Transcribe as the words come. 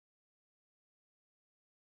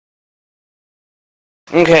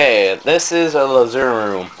Okay, this is a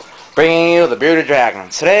Lazur room, bringing you the bearded dragon.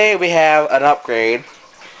 Today we have an upgrade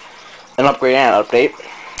and update.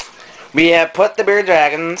 We have put the bearded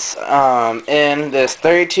dragons in this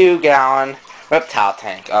 32-gallon reptile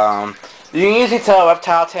tank. You can usually tell a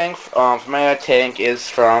reptile tank from any other tank is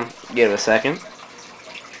from. Give it a second.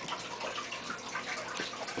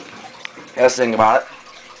 Let's think about it.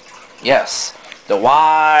 Yes, the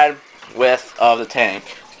wide width of the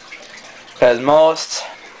tank. Because most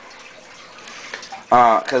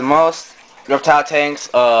reptile tanks,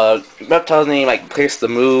 reptiles need like place to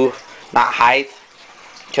move, not height.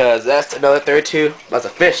 Because that's another 32. That's a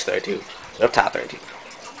fish 32. Reptile 32.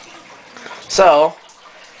 So,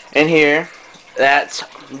 in here, that's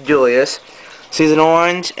Julius. He's an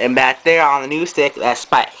orange, and back there on the new stick, that's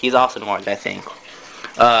Spike. He's also an orange, I think.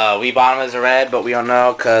 We bought him as a red, but we don't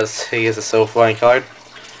know because he is so funny colored.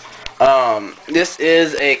 This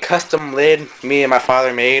is a custom lid me and my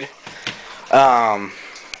father made.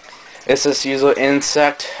 It's this usual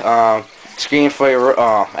insect screen for your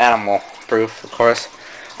animal proof, of course.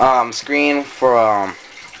 Screen for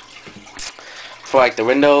like the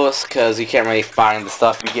windows, because you can't really find the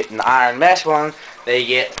stuff you get in the iron mesh one. They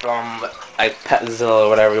get from like Petzl or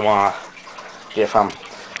whatever you want to get from.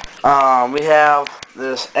 We have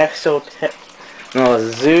this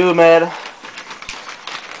Zoo Med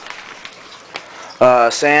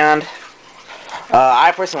sand.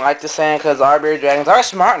 I personally like the sand because our bearded dragons are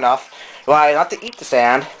smart enough not to eat the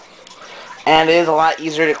sand, and it is a lot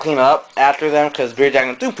easier to clean up after them because bearded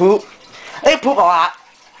dragons do poop. They poop a lot.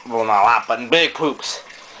 Well, not a lot, but in big poops.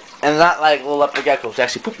 And not like little leopard geckos who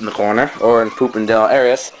actually poop in the corner or in poop in general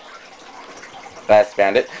areas. That's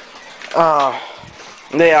bandit.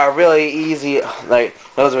 They are really easy. Like,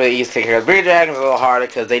 those are really easy to take care of. Bearded dragons are a little harder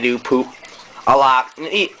because they do poop a lot and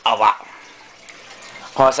eat a lot.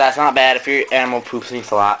 Of course, that's not bad if your animal poops and eats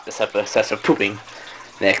a lot, except for excessive pooping.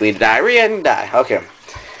 That can lead to diarrhea and die. Okay.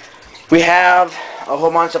 We have a whole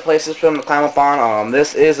bunch of places for them to climb up on.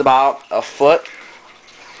 This is about a foot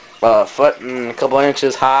and a couple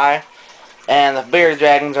inches high, and the bearded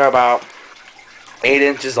dragons are about 8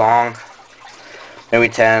 inches long, maybe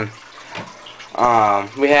 10.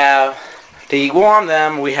 We have, to warm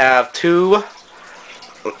them, we have 2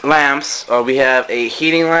 lamps. We have a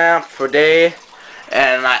heating lamp for day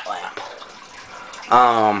and a night lamp.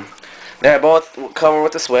 They're both covered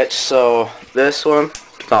with a switch, so this one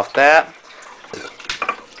gets off that.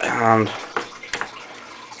 And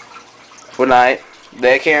for night,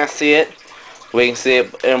 they can't see it. We can see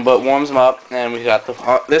it, but warms them up. And we got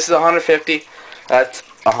this is 150. That's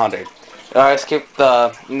 100. Let's keep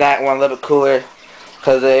the night one a little bit cooler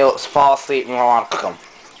because they fall asleep and we don't want to cook them.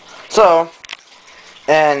 So,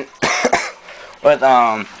 and with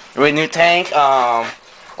new tank, a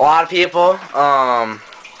lot of people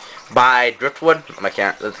buy driftwood.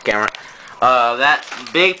 That's the camera. That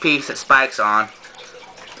big piece that Spike's on.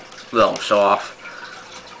 Little show off.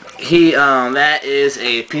 That is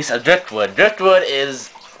a piece of driftwood. Driftwood is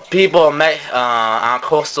people on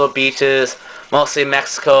coastal beaches, mostly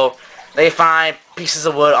Mexico. They find pieces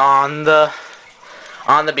of wood on the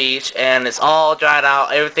beach, and it's all dried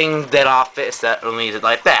out. Everything's dead off it, except it leaves it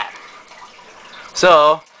like that.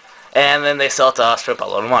 So, and then they sell it to us for a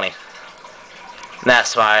load of money. And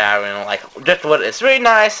that's why I really like driftwood. It's really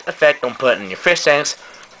nice effect. Don't put it in your fish tanks,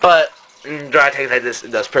 but in dry tanks like this,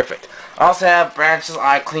 it does perfect. I also have branches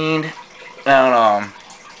I cleaned and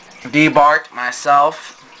debarked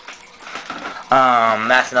myself.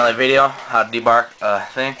 That's another video, how to debark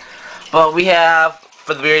thing. But we have,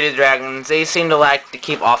 for the bearded dragons, they seem to like to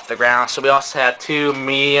keep off the ground. So we also have 2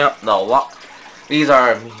 medium. These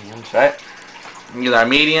are mediums, right? These are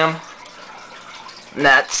medium. And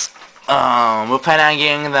that's we're planning on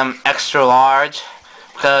getting them extra large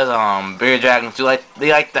because bearded dragons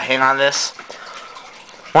they like to hang on this.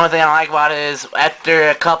 One thing I like about it is after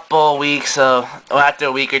a couple weeks after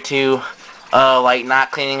a week or 2 like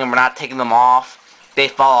not cleaning them or not taking them off, they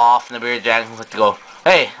fall off, and the bearded dragons like to go,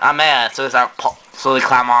 hey, I'm mad, so they start slowly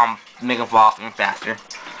climb on, make them fall off even faster.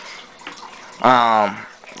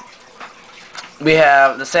 We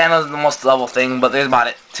have the sand is the most level thing, but there's about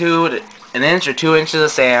an inch or 2 inches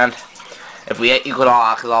of sand. If we equal it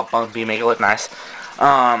all, because all bumpy, make it look nice.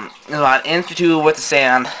 There's about an inch or 2 with the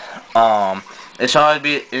sand. It should always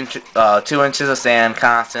be 2 inches of sand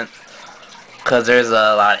constant, because there's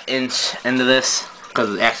a lot of inch into this, because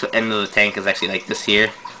the actual end of the tank is actually like this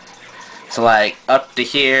here. So like up to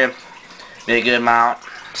here, be a good amount.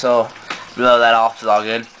 So below that off is all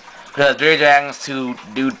good. Because bearded dragons do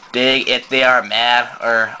dig if they are mad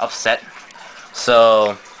or upset.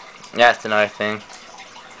 So that's another thing.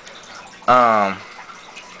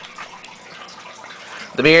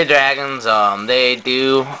 The bearded dragons,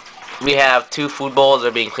 we have 2 food bowls that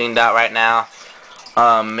are being cleaned out right now,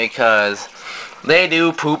 because they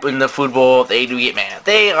do poop in the food bowl. They do get mad.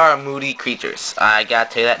 They are moody creatures. I gotta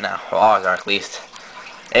tell you that now. Well, ours are at least.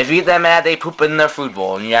 If you get them mad, they poop in their food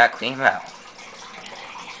bowl, and you gotta clean it out.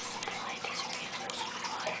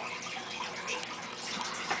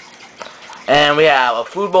 And we have a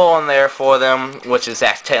food bowl in there for them, which is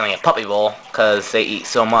actually technically a puppy bowl, because they eat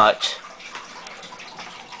so much.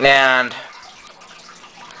 And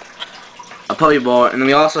a puppy bowl, and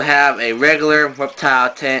we also have a regular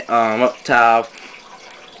reptile tank,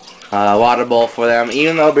 water bowl for them.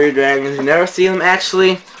 Even though bearded dragons, you never see them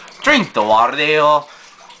actually drink the water. They'll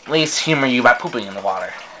at least humor you by pooping in the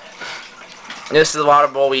water. This is the water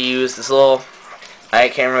bowl we use. This little, I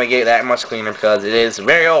can't really get that much cleaner because it is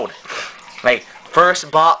very old. Like, first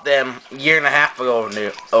bought them a year and a half ago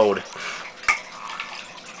old.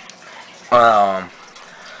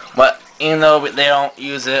 But even though they don't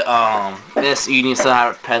use it, this you need to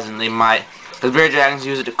have it present. They might, because bearded dragons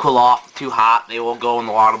use it to cool off. Too hot, they will go in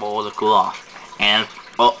the water bowl to cool off, and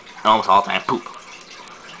almost all the time poop.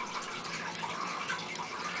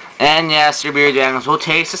 And yes, your bearded dragons will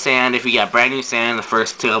taste the sand if you got brand new sand the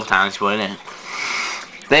first 2 times you put it in.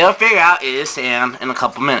 They will figure out it is sand in a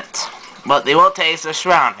couple minutes, but they will taste their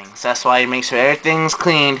surroundings. That's why you make sure everything's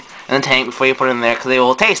cleaned in the tank before you put it in there, because they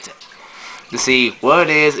will taste it to see what it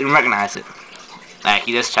is and recognize it. Like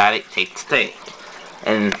you just try to take the tank,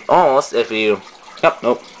 and almost if you,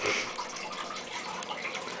 nope.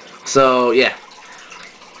 So yeah,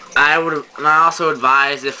 I also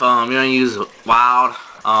advise if you're gonna use wild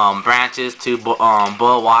branches to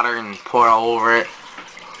boil water and pour it all over it,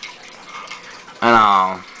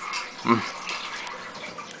 and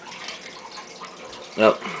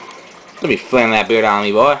yep, don't be flinging that beard on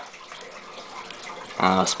me, boy.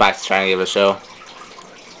 Spike's trying to give it a show.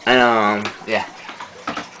 And yeah.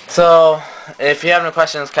 So if you have any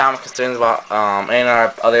questions, comments, concerns about any of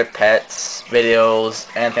our other pets, videos,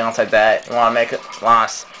 anything else like that, you want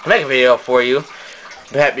us to make a video for you,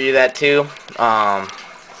 I'm happy to do that too.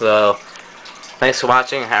 So thanks for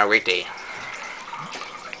watching and have a great day.